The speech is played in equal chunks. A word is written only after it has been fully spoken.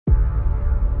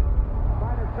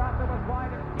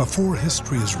Before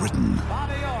history is written,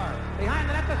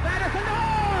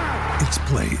 it's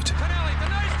played.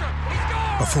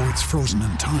 Before it's frozen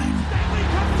in time,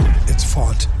 it's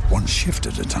fought one shift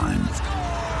at a time.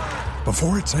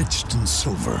 Before it's etched in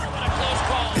silver,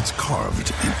 it's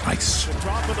carved in ice.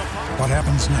 What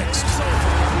happens next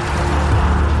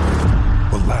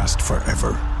will last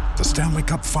forever. The Stanley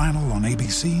Cup Final on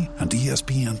ABC and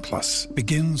ESPN Plus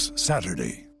begins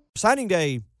Saturday. Signing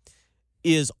day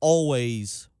is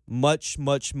always much,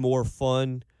 much more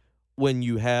fun when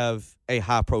you have a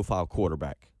high-profile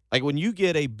quarterback. Like when you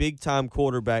get a big-time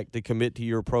quarterback to commit to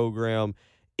your program,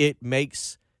 it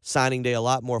makes signing day a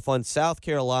lot more fun. South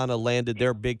Carolina landed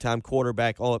their big-time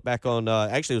quarterback back on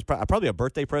actually, it was probably a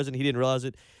birthday present. He didn't realize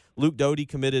it. Luke Doty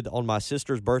committed on my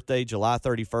sister's birthday, July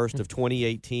 31st of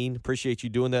 2018. Appreciate you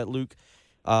doing that, Luke.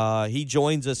 He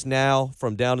joins us now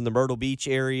from down in the Myrtle Beach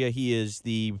area. He is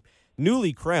the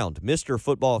newly crowned Mr.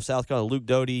 Football of South Carolina, Luke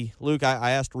Doty. Luke,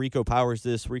 I asked Rico Powers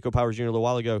Jr. a little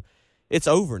while ago. It's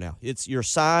over now. You're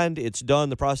signed. It's done.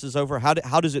 The process is over. How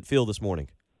does it feel this morning?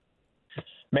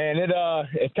 Man,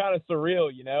 it's kind of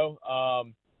surreal, you know.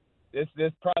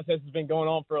 This process has been going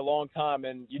on for a long time,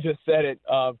 and you just said it.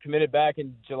 Committed back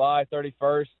in July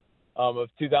 31st of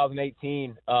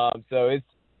 2018. So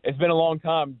it's been a long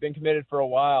time. Been committed for a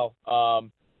while,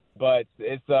 but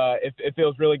it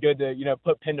feels really good to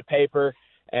put pen to paper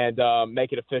and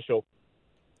make it official.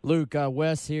 Luke,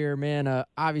 Wes here, man.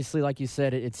 Obviously, like you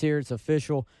said, it's here. It's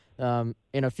official. In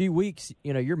a few weeks,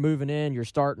 you're moving in. You're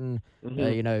starting.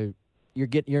 Mm-hmm. You're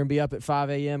going to be up at 5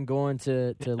 a.m. going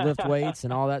to lift weights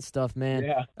and all that stuff, man.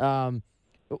 Yeah.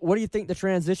 What do you think the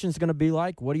transition is going to be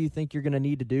like? What do you think you're going to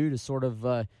need to do to sort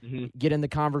of get in the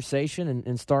conversation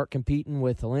and start competing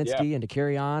with Helinski and to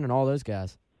carry on and all those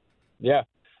guys? Yeah.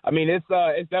 I mean, it's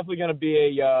definitely going to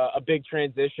be a big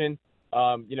transition.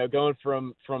 Going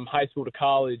from high school to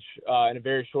college in a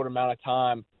very short amount of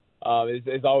time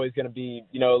is always going to be,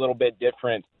 a little bit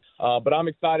different. But I'm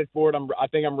excited for it. I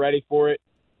think I'm ready for it.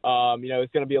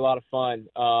 It's going to be a lot of fun.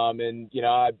 I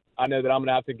know that I'm going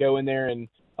to have to go in there and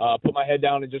put my head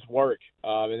down and just work.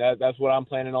 And that's what I'm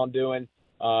planning on doing.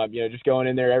 Just going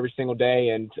in there every single day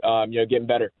and, getting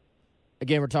better.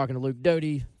 Again, we're talking to Luke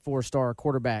Doty, 4-star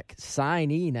quarterback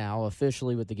signee now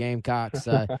officially with the Gamecocks.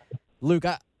 Luke,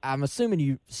 I'm assuming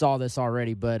you saw this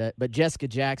already, but Jessica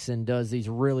Jackson does these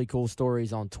really cool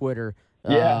stories on Twitter.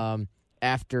 Yeah.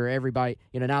 After everybody,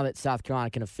 now that South Carolina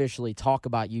can officially talk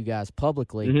about you guys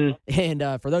publicly. Mm-hmm.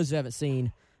 And for those who haven't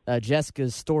seen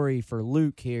Jessica's story for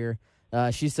Luke here,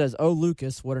 she says, "Oh,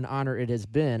 Lucas, what an honor it has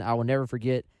been. I will never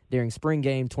forget during spring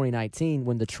game 2019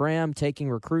 when the tram taking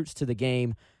recruits to the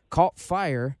game caught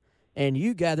fire and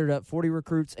you gathered up 40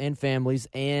 recruits and families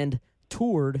and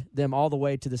toured them all the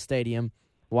way to the stadium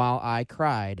while I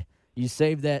cried. You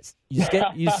saved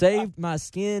you saved my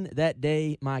skin that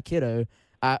day, my kiddo.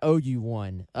 I owe you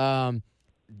one."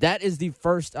 That is the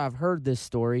first I've heard this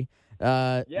story.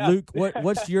 Luke,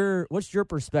 what's your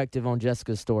perspective on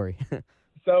Jessica's story?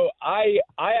 So I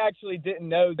actually didn't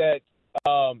know that.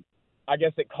 I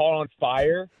guess it caught on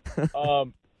fire.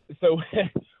 So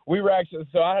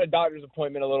I had a doctor's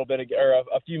appointment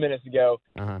a few minutes ago,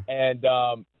 and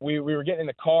we were getting in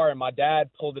the car, and my dad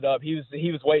pulled it up. He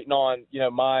was waiting on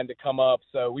mine to come up,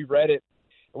 so we read it.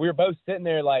 And we were both sitting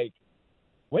there like,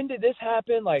 when did this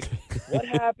happen? Like, what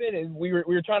happened? And we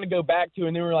were trying to go back to,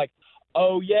 and then we were like,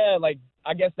 oh yeah, like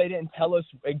I guess they didn't tell us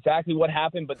exactly what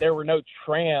happened, but there were no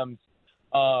trams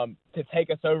to take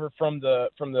us over from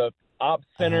the ops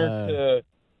center to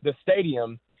the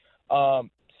stadium.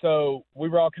 So we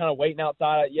were all kind of waiting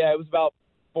outside. Yeah, it was about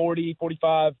 40,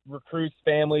 45 recruits,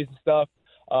 families and stuff.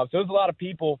 So it was a lot of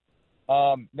people.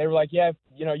 They were like, yeah,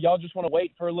 y'all just want to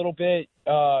wait for a little bit.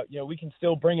 We can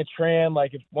still bring a tram,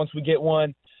 like once we get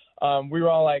one. We were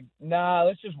all like, nah,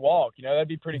 let's just walk. That'd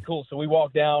be pretty cool. So we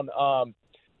walked down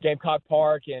Gamecock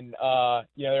Park, and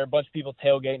there were a bunch of people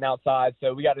tailgating outside.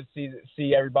 So we got to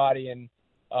see everybody, and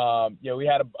we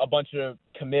had a bunch of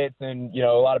commits and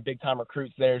a lot of big time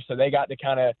recruits there. So they got to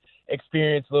kind of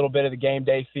experience a little bit of the game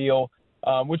day feel,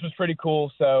 which was pretty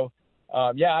cool. So.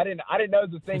 I didn't know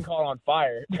the thing caught on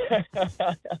fire.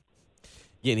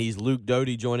 Again, he's Luke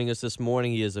Doty joining us this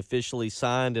morning. He is officially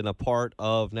signed and a part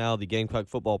of now the Gamecock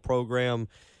football program.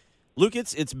 Luke,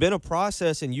 it's been a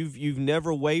process, and you've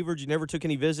never wavered. You never took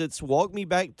any visits. Walk me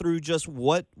back through just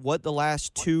what the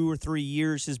last 2 or 3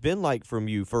 years has been like from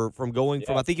you, from going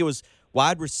from, I think it was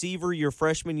wide receiver your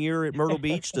freshman year at Myrtle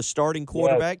Beach to starting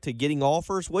quarterback to getting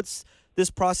offers. What's this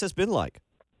process been like?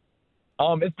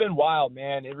 It's been wild,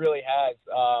 man. It really has.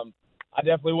 I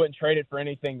definitely wouldn't trade it for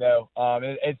anything, though.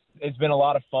 It's been a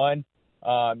lot of fun.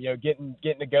 getting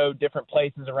to go different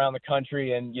places around the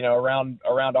country and, around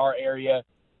our area.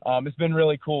 It's been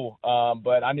really cool.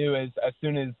 But I knew as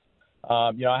soon as,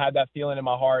 I had that feeling in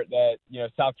my heart that,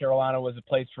 South Carolina was a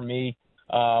place for me.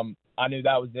 I knew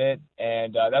that was it.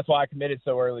 And that's why I committed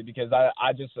so early, because I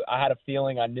had a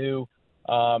feeling, I knew,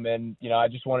 and, I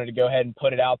just wanted to go ahead and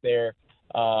put it out there.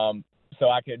 So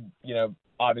I could,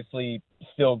 obviously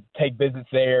still take visits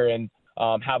there and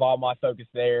have all my focus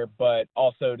there, but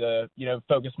also to,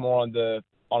 focus more on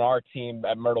our team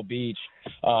at Myrtle Beach,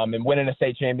 and winning a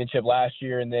state championship last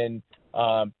year and then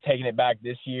taking it back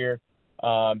this year.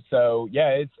 So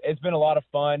yeah, it's been a lot of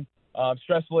fun,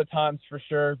 stressful at times for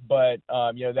sure, but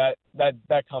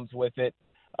that comes with it.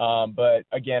 But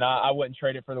again, I wouldn't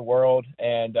trade it for the world.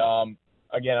 And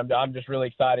again, I'm just really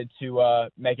excited to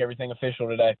make everything official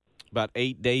today. About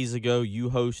 8 days ago, you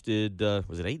hosted,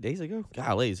 was it 8 days ago?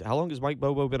 Golly, how long has Mike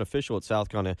Bobo been official at South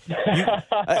Carolina?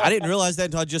 I didn't realize that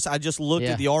until I just looked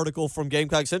at the article from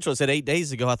Gamecock Central. It said 8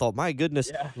 days ago. I thought, my goodness.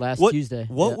 Yeah. Last Tuesday.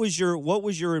 What was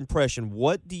your impression?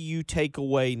 What do you take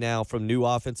away now from new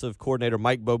offensive coordinator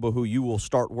Mike Bobo, who you will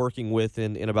start working with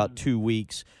in about 2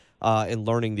 weeks, and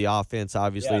learning the offense,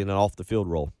 obviously, in an off-the-field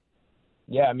role?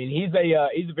 Yeah, I mean, he's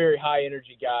a very high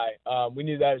energy guy. We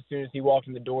knew that as soon as he walked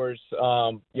in the doors.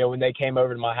 When they came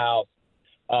over to my house,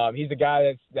 he's a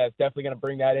guy that's definitely going to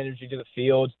bring that energy to the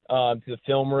field, to the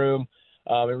film room,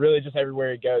 and really just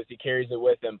everywhere he goes, he carries it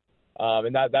with him.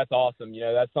 And that's awesome.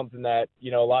 That's something that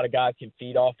a lot of guys can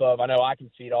feed off of. I know I can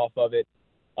feed off of it.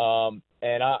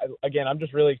 And I'm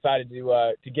just really excited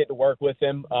to get to work with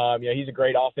him. He's a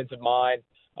great offensive mind,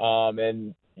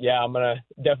 and yeah, I'm going to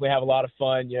definitely have a lot of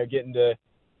fun, getting to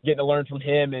learn from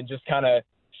him, and just kind of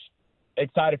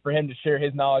excited for him to share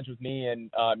his knowledge with me and,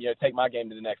 take my game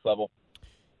to the next level.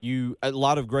 A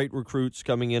lot of great recruits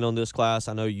coming in on this class.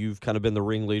 I know you've kind of been the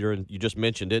ringleader, and you just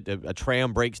mentioned it. A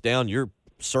tram breaks down, you're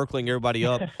circling everybody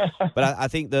up. But I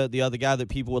think the other guy that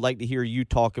people would like to hear you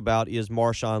talk about is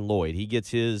Marshawn Lloyd. He gets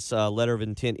his letter of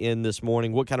intent in this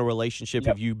morning. What kind of relationship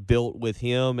have you built with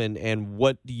him, and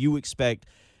what do you expect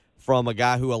from a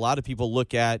guy who a lot of people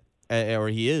look at, or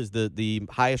he is the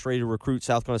highest rated recruit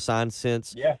South Carolina signed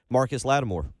since Marcus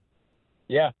Lattimore?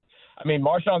 Yeah. I mean,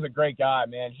 Marshawn's a great guy,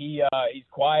 man. He's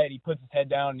quiet. He puts his head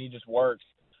down and he just works.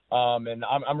 And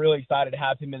I'm really excited to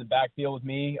have him in the backfield with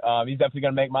me. He's definitely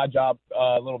going to make my job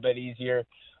a little bit easier,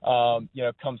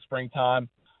 come springtime.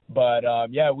 But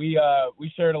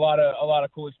we shared a lot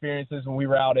of cool experiences when we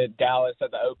were out at Dallas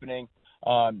at the opening.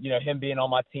 Him being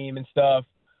on my team and stuff.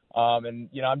 And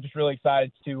I'm just really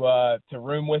excited to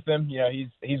room with him.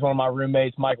 He's one of my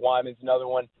roommates. Mike Wyman's another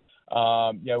one.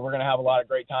 We're gonna have a lot of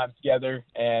great times together,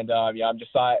 and I'm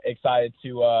just excited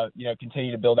to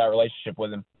continue to build that relationship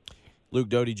with him. Luke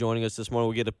Doty joining us this morning.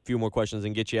 We'll get a few more questions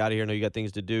and get you out of here. I know you got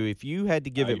things to do. If you had to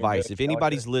give advice, if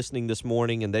anybody's listening this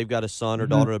morning and they've got a son or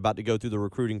daughter about to go through the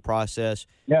recruiting process,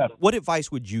 what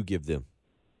advice would you give them?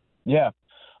 Yeah.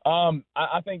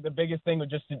 I think the biggest thing would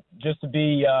just to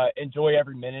be enjoy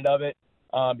every minute of it,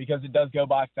 because it does go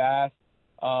by fast,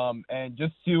 and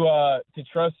just to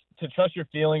trust your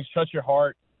feelings, trust your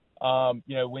heart.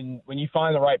 When you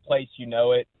find the right place,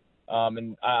 it.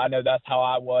 And I know that's how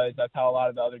I was. That's how a lot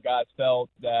of the other guys felt.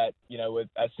 That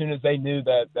as soon as they knew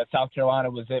that South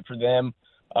Carolina was it for them,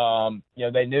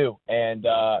 they knew. And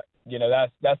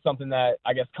that's something that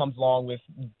I guess comes along with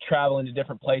traveling to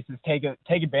different places. Take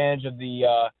advantage of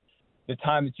the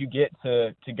time that you get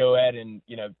to go ahead and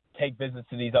take visits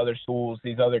to these other schools,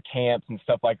 these other camps and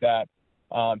stuff like that.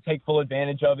 Take full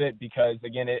advantage of it, because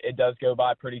again, it does go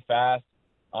by pretty fast.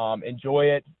 Enjoy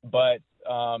it, but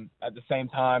at the same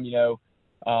time,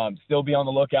 still be on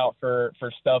the lookout for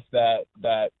stuff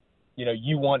that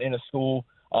you want in a school,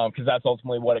 because that's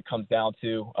ultimately what it comes down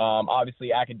to.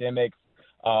 Obviously, academics,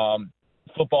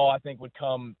 football, I think would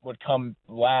come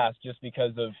last, just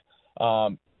because of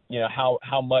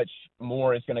how much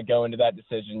more is going to go into that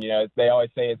decision. They always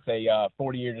say it's a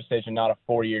 40-year decision, not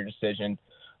a 4-year decision.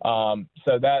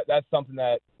 So that's something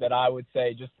that I would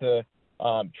say, just to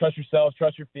trust yourself,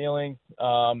 trust your feelings,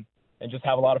 and just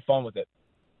have a lot of fun with it.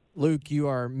 Luke, you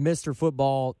are Mr.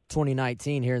 Football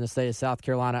 2019 here in the state of South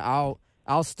Carolina.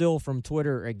 I'll steal from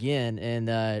Twitter again, and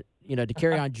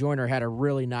DeCarrion Joyner had a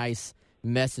really nice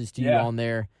message to you on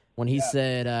there when he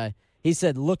said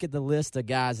look at the list of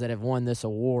guys that have won this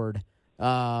award.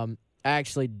 I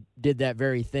actually did that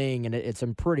very thing, and it's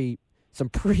some pretty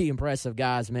impressive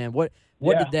guys, man. What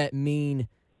did that mean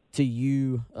to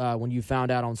you when you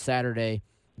found out on Saturday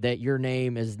that your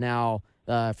name is now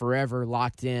forever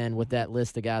locked in with that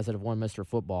list of guys that have won Mr.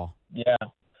 Football? Yeah.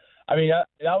 I mean,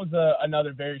 that was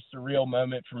another very surreal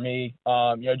moment for me.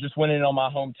 Just winning on my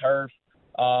home turf,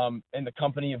 in the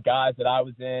company of guys that I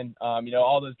was in.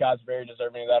 All those guys are very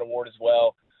deserving of that award as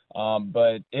well.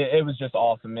 But it was just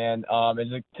awesome, man.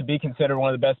 To be considered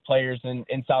one of the best players in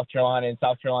South Carolina, in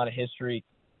South Carolina history,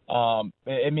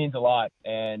 it means a lot.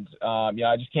 And,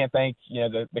 I just can't thank,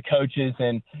 the coaches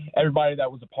and everybody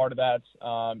that was a part of that,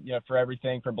 for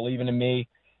everything, for believing in me.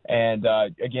 And,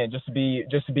 again, just to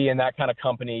be in that kind of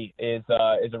company is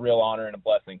a real honor and a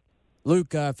blessing.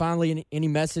 Luke, finally, any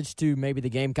message to maybe the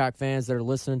Gamecock fans that are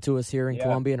listening to us here in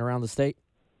Columbia and around the state?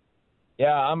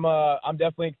 Yeah, I'm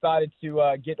definitely excited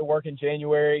to get to work in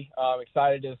January. I'm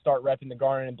excited to start repping the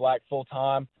Garnet and Black full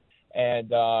time,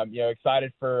 and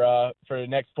excited for the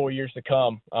next 4 years to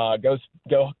come.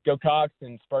 Go Cox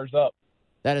and Spurs up.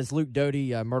 That is Luke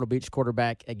Doty, Myrtle Beach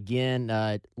quarterback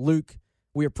again. Luke,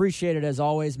 we appreciate it as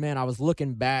always, man. I was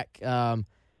looking back.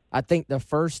 I think the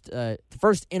first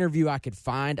interview I could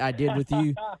find I did with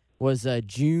you was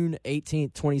June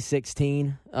 18th,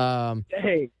 2016. Dang.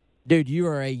 Dude, you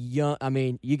are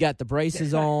you got the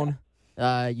braces on.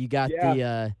 You got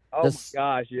the oh my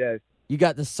gosh, yes. You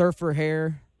got the surfer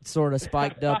hair sort of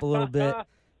spiked up a little bit.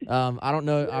 I don't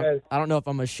know. Yes. I don't know if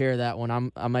I'm gonna share that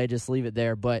one. I may just leave it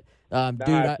there. But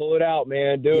dude, pull it out,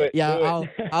 man. Do it. Yeah, do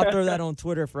I'll throw that on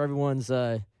Twitter for everyone's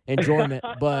enjoyment.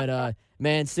 But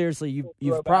man, seriously,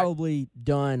 you've probably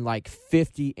done like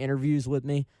 50 interviews with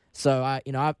me. So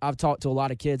I've talked to a lot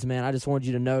of kids, man. I just wanted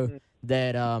you to know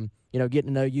that getting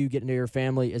to know you, getting to know your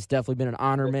family, it's definitely been an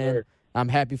honor, man. Sir. I'm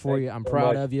happy for you. I'm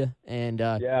proud of you, and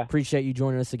appreciate you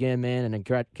joining us again, man. And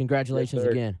congratulations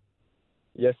again.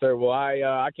 Yes, sir. Well,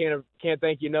 I can't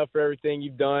thank you enough for everything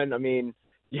you've done. I mean,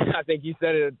 I think you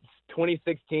said it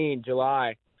 2016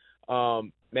 July.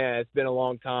 Man, it's been a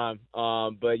long time.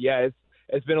 But yeah,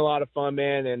 it's been a lot of fun,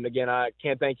 man. And again, I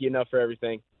can't thank you enough for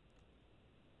everything.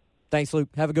 Thanks, Luke.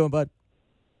 Have a good one, bud.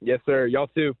 Yes, sir. Y'all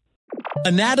too.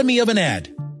 Anatomy of an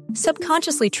ad.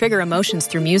 Subconsciously trigger emotions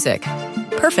through music.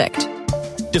 Perfect.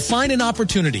 Define an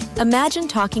opportunity. Imagine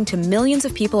talking to millions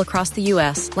of people across the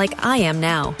U.S. like I am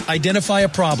now. Identify a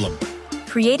problem.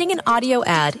 Creating an audio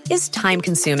ad is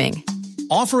time-consuming.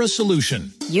 Offer a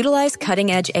solution. Utilize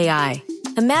cutting-edge AI.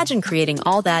 Imagine creating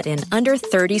all that in under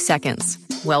 30 seconds.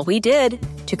 Well, we did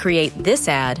to create this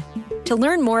ad. To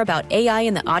learn more about AI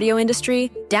in the audio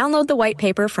industry, download the white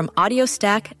paper from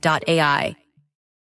audiostack.ai.